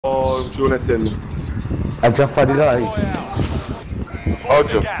Giù nel tenno. Ha già faticato?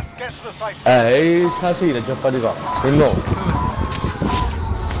 Oggi. Stasera già faticato. E no.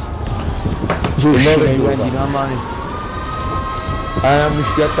 Giù, E non i le venti da mani. Mi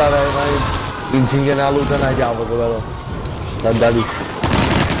schiattava insegna una luce una chiave però. Da lì.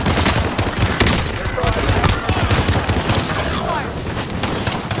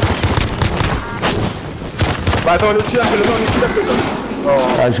 Vai Tony, uccida quello.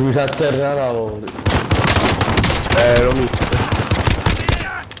 No. Ci mi sa terra l'ho visto.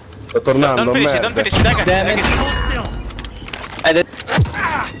 Sto tornando, Don't finish it, ragazzi.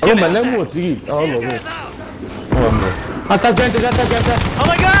 Oh, ma lei è morto chi? Oh, no, no. Alta gente. Oh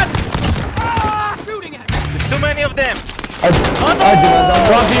my god! There's too many of them.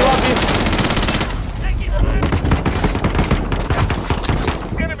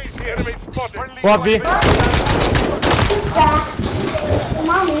 Guardi.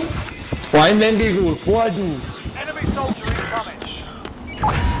 Vai in lenti cool, puoi giù. Enemy soldier incoming.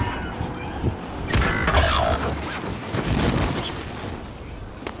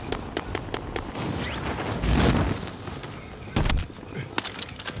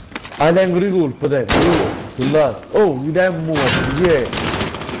 I tengo di colpo, tengo. Oh, mi dai un muoio, yeah.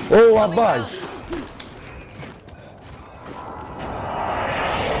 Oh, abbaixo.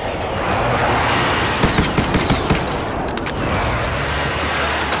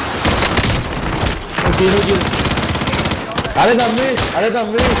 Ale da me. Spara da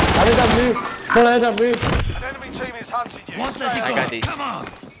me. An enemy team is hunting you. I got this.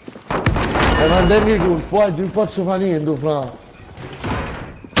 E mandarmi cool, puoi giù, posso fare niente, fra.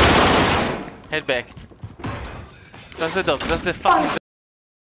 Head back. That's the dog. That's the fucking.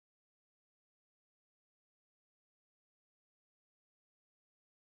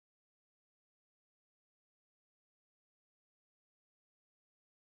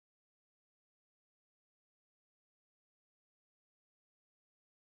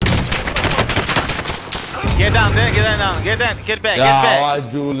 Get down there, get back. Vai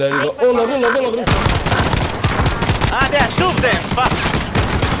giù, le dico. Oh, Ah, there, two of them. Fuck.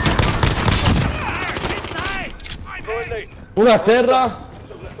 una a terra.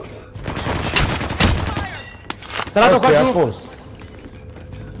 Te la tocco Ok, a giù. posto.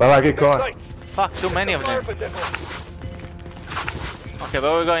 Vai, che qua. Fuck, too many of them. Okay,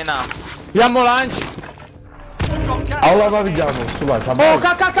 where are we going now? Andiamo lunch. Allora la vediamo, su vai, Oh,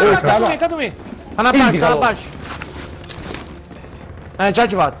 cadumi. Alla baixo. Già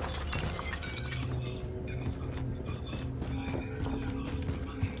ci vado.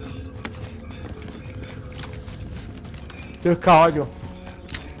 Che cavolo.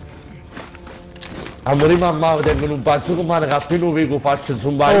 Amore mamma, tengono un pazzo come una cappino che faccio su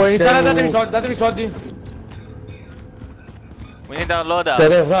un bacio. Oh, iniziare, datemi soldi. We need our loadout.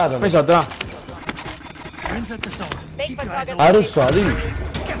 Terreno. Poi soldi, va. Adesso lì.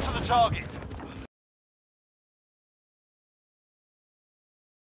 Get to the target.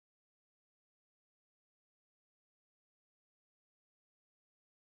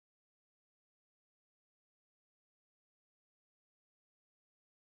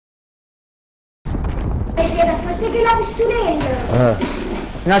 Perché la pistolella?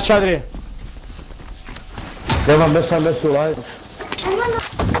 Minaccia 3. Devo messo là.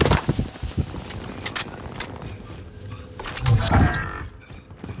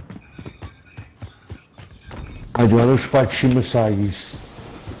 Agora os patinhos saem.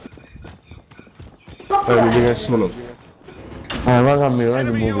 Non vedi nessuno. Vai a me,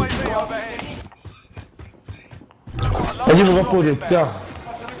 vai di nuovo. Vediamo che può dire.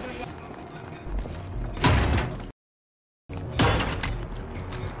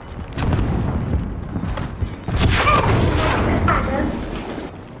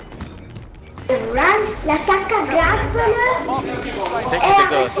 L'attacco a grappola è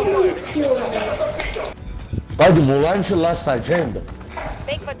la soluzione. Vai di mulante lá sta gente.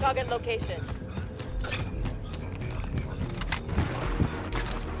 Make for target location.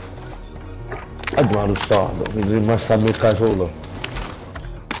 Ma lo so, mi è rimasta a me qua solo.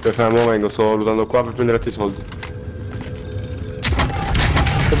 Per fare un momento, sto lutando qua per prendere altri soldi.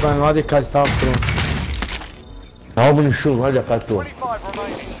 Che bene, guarda che cazzo sta altro. No, ma nessuno, guarda a fatto. 25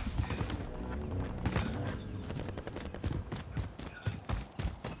 remaining.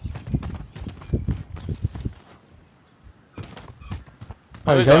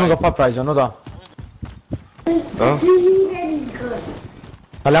 Diciamo che fa Prison, da. No?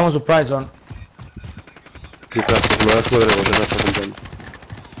 Parliamo su Prison. Sì, cazzo, come la squadra cosa faccio contento.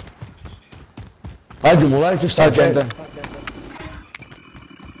 Vai di mulante sta gente.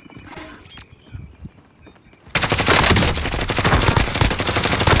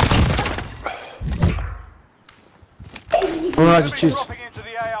 Uno da Enemy GC. dropping into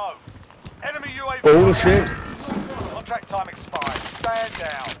the AO. Enemy UAV. Oh, uno scende. Contract time expired. Stand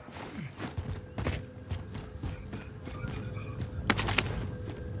down.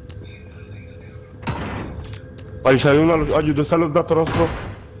 Oggi c'è uno, oggi dove sta lo dato nostro?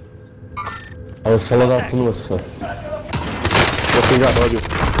 Allora, sta dato nostro. L'ho spiegato oggi.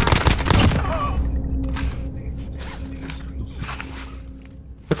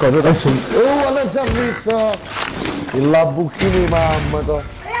 Adesso... Oh, l'ho già visto! Il labucchino mamma.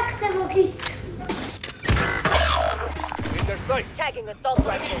 Relax, Moki. Tagging assault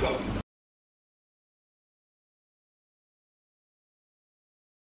rifle.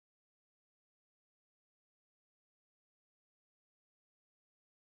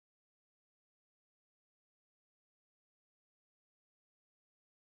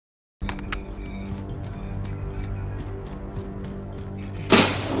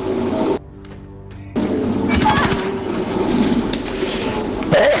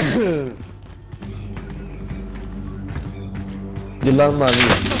 Dell'arma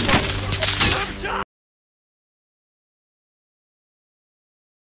mia.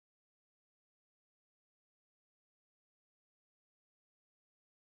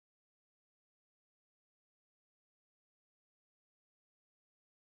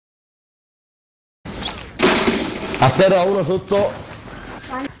 A terra uno sotto.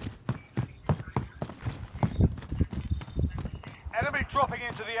 Enemy dropping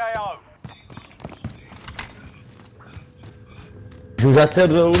into the AO. Giù a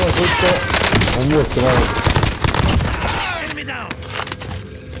terra uno sotto. Non muoio, vai.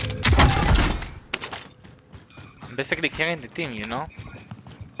 I'm basically carrying the team, you know?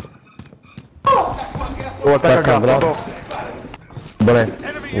 Oh, attacca Attacca, bravo. bravo. Bre,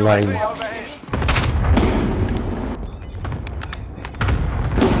 Enemy vai. UAV overhead.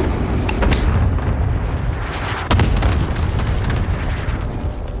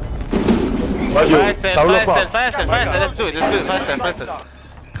 Vai giù, Faster, sta uno faster, qua. faster, faster, let's do it, faster, faster.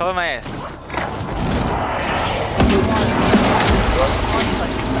 Cover my ass.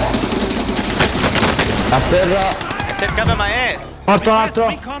 A terra. I said cover my ass. Morto un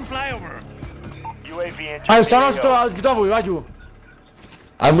altro. Sta nostro da voi, vai giù.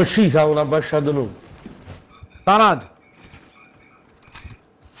 Abbiamo ucciso una ambasciata noi. Tanad.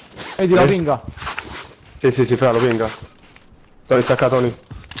 Vedi la pinga. Sì, fra, lo venga. Tony, stacca Tony.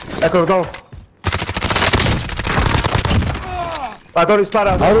 Eccolo, Tony. Ah, Tony,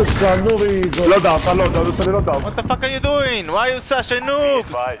 spara. Allora stanno veicoli. L'ho dato, tutte le l'ho dato. What the fuck are you doing? Why are you such a noob?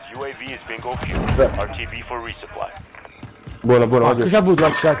 UAV is bingo fuel. RTB for resupply. Buono, Ma oggi. che c'ha avuto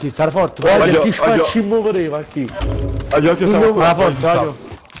a chi? Stare forte. Guarda, Voglio- chi voglio- spacci muoveva chi? Oggi siamo La forte, voglio.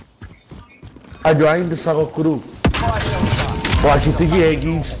 Adio, ainda stava cru. Guarda, ci chi è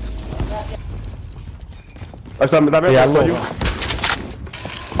chi? Da me, E allora?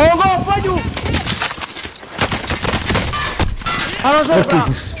 Oh no, vai giù. Allora sopra.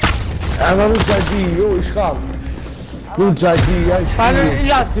 Non sa chi, oh, scaldo. Non sa chi, Ma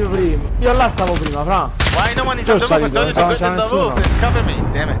là stavo prima. Io là stavo prima, fra. Why no one is Io on the salito, roof? non c'è nessuno. Cover me,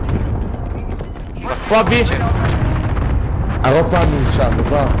 damn it. Qua B. La coppa annunciata,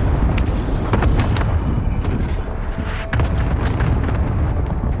 fra.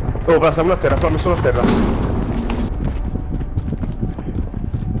 Oh, passa uno a terra, fammi solo a terra.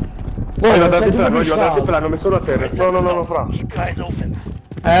 Voglio andare in plano, voglio andare in plano, mi solo a terra. No, fra.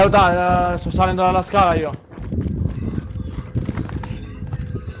 Oh dai, sto salendo dalla scala io.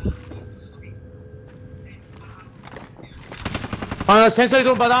 Ma nel senso di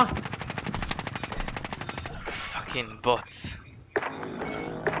tromba da? Fucking bots.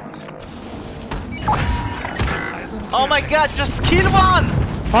 Oh my god, just kill one!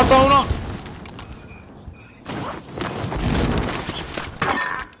 Fatto uno.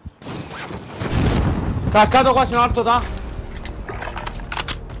 Caccato quasi un altro da.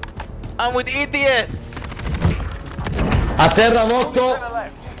 I'm with idiots! A terra morto. To the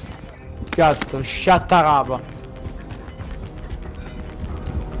left. Cazzo, sciatta capa.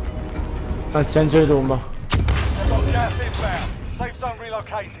 Nel senso di tromba. Got gas inbound. Safe zone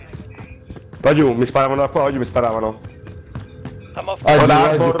relocated. Va giù, mi sparavano da qua, oggi mi sparavano. Adio, Guarda, adio,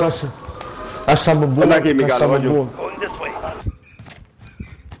 Arbor. cazzo. Lasciamo buono, Guarda che mi calo, lasciamo voglio. buono.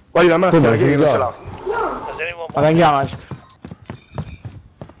 Voglio la maschera, Come, chi che non ce dà? l'ha? Ma andiamo, esco.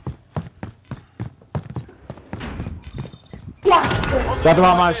 Dato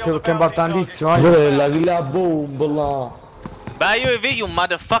la maschera perché è importantissimo, Quella, chi la bomba là. Buy UAV, you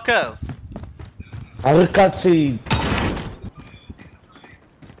motherfuckers! Ma che cazzo è?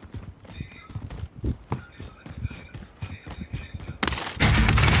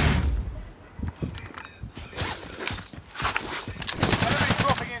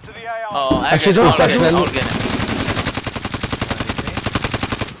 È sceso lo Organic, stascello. organic.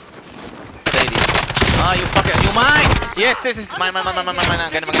 Lady. Ah, you fucker, you mine! Yes, mine.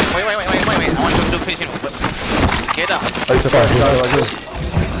 Get him, wait. I want to do finishing move. Get up. Vai giù.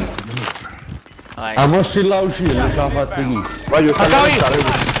 Alright. Ha mosso il laucino, ce l'ha fatto chi? Vai giù,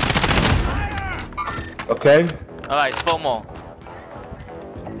 ok? Alright, 4 more.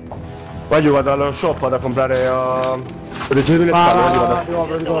 Vai giù, vado allo shop vado a comprare leggeri le spalle, vado.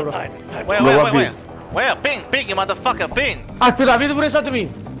 Ricopro. Where? Ping, you motherfucker, ping! Aspetta, vedi pure sotto me.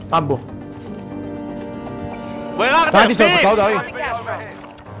 Mambo. Where are Tanti they? sotto, ciao dai.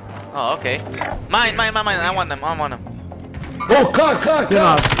 Oh, okay. Mine. I want them. Oh,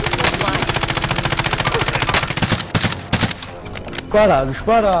 cacca!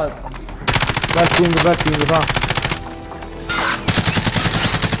 Sparato. Backing, va.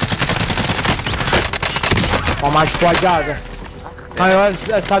 Oh, ma squagliate.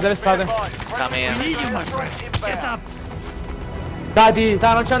 Restate. Come here. Dai,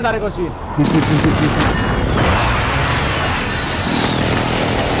 non ci andare così.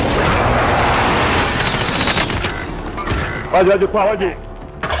 Vai giù qua, vai giù.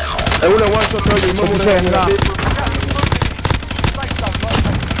 E uno one shot oggi, il Vicenda.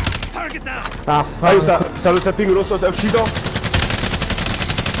 Vai, sta il ping rosso, è uscito.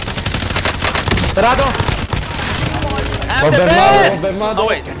 Sperato. And the best! fermato. Oh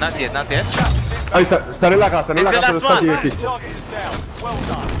wait, not yet. Vai, sta nella casa It's the sono last stati one. vecchi. Target is down. Well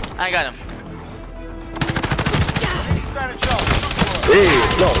done. I got him. Stand a chance.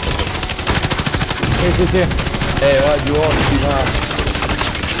 No. Sì. Va giù, ottima.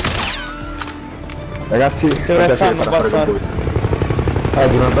 Ragazzi, Se ne stanno abbastanza.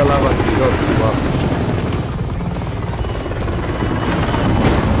 Una bella partita, ottima.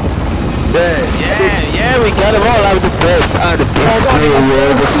 Yeah, we got him all out of the best.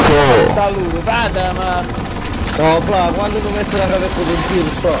 Saluto, vada, ma... No, Fla, quando tu metti la cavetto del tiro,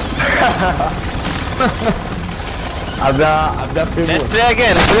 sto. Abbia più. Let's play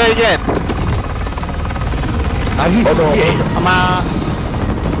again. Ma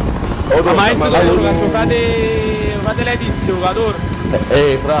fate l'edizio, giocatore.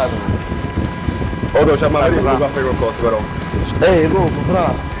 Frato. Odo c'è magari un po' a fare qualcosa però. Comunque,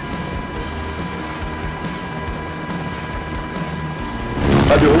 Frato.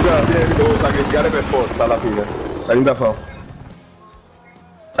 Fabio, comunque alla fine devo sacrificare per forza alla fine. Sai da fa.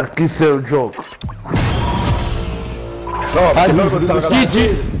 A chi sei un gioco? No, perché loro portano la casa.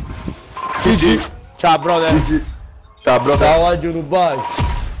 GG. Ciao, brother. Ciao bro. Ciao, Agio Dubai.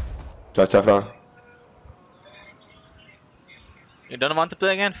 Ciao Fra. You don't want to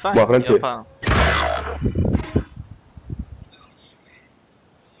play again? Fine. Buon Francesco. You're fine.